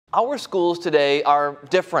Our schools today are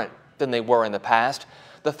different than they were in the past.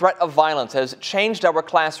 The threat of violence has changed our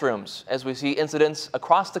classrooms as we see incidents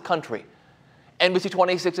across the country. NBC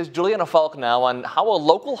 26's Juliana Falk now on how a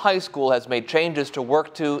local high school has made changes to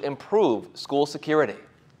work to improve school security.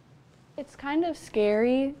 It's kind of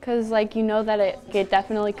scary because, you know that it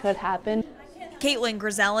definitely could happen. Caitlin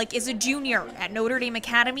Grzelek is a junior at Notre Dame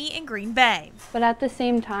Academy in Green Bay. But at the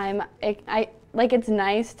same time, it's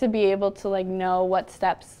nice to be able to know what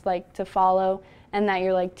steps to follow, and that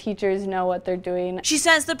your teachers know what they're doing. She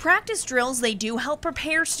says the practice drills they do help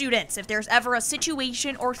prepare students if there's ever a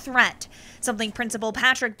situation or threat, something Principal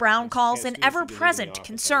Patrick Brown calls an ever-present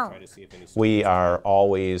concern. We are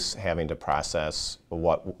always having to process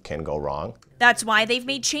what can go wrong. That's why they've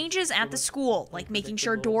made changes at the school, like making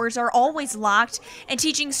sure doors are always locked and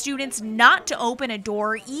teaching students not to open a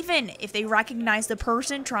door even if they recognize the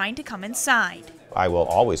person trying to come inside. I will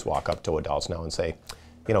always walk up to adults now and say,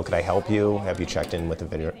 could I help you? Have you checked in with the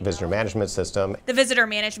visitor management system? The visitor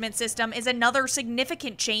management system is another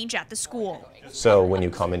significant change at the school. So when you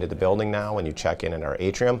come into the building now and you check in our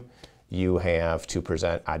atrium, you have to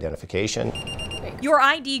present identification. Your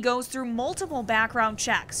ID goes through multiple background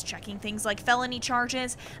checks, checking things like felony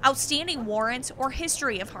charges, outstanding warrants, or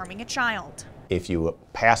history of harming a child. If you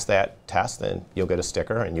pass that test, then you'll get a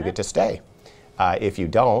sticker and you get to stay. If you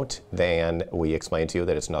don't, then we explain to you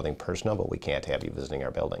that it's nothing personal, but we can't have you visiting our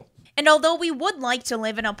building. And although we would like to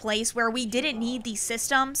live in a place where we didn't need these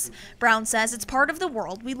systems, Brown says it's part of the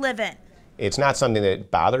world we live in. It's not something that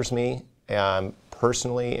bothers me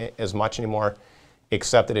personally as much anymore,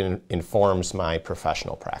 except that it informs my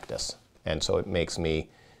professional practice. And so it makes me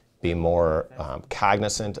be more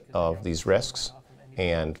cognizant of these risks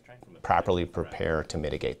and properly prepare to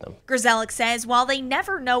mitigate them. Grzelek says while they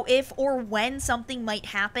never know if or when something might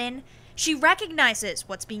happen, she recognizes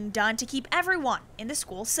what's being done to keep everyone in the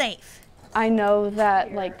school safe. I know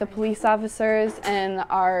that the police officers and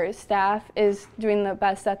our staff is doing the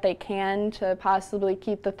best that they can to possibly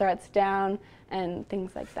keep the threats down and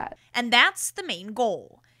things like that. And that's the main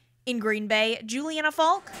goal. In Green Bay, Juliana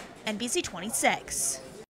Falk, NBC 26.